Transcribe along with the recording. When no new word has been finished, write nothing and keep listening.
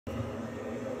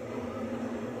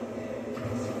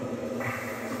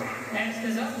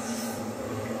Erster Satz,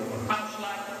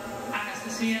 Aufschlag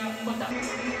Anastasia Potapova.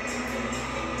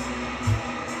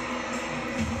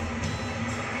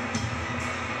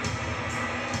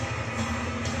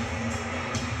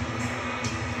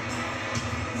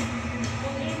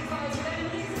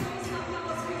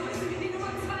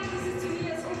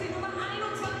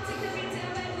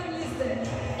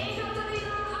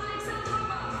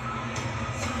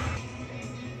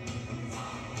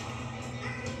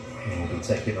 Will be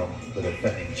taking on the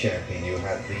defending champion who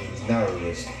had the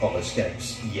narrowest of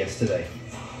escapes yesterday.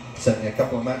 Certainly a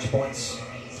couple of match points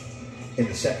in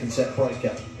the second set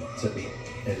breakup to beat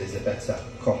Elisabetta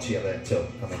Coccialetto,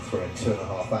 coming through in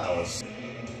 2.5 hours.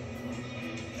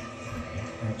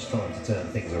 Much time to turn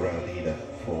things around either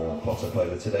for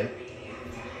Potapova today.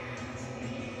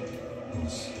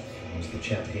 Was the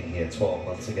champion here 12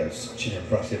 months ago. Such an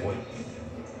impressive win.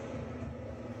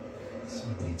 So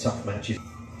many tough matches.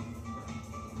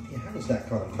 Yeah, how does that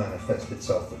kind of manifest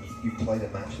itself when you played a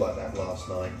match like that last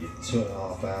night? You're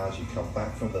 2.5 hours, you come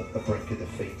back from the brink of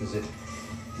defeat. Does it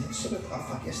sort of,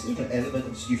 I guess there's an element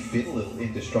of you feel a little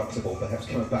indestructible perhaps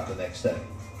coming back the next day?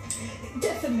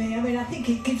 Definitely. I mean, I think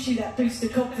it gives you that boost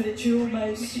of confidence. You're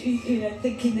almost, you know,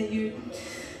 thinking that you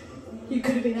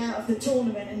could have been out of the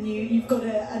tournament and you've got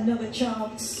another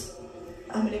chance.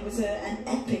 I mean, it was an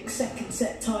epic second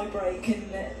set tie break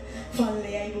and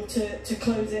finally able to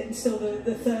close it, and still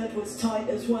the third was tight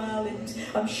as well. And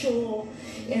I'm sure,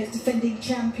 you know, as defending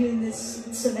champion, there's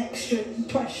some extra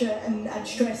pressure and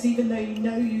stress. Even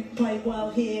though you played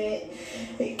well here,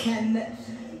 it can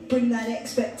bring that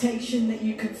expectation that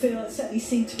you can feel. It certainly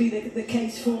seemed to be the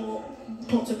case for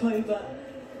Potapova.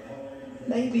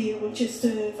 Maybe it would just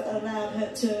have allowed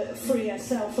her to free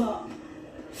herself up,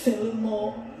 feel a little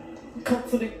more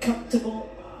confident, comfortable,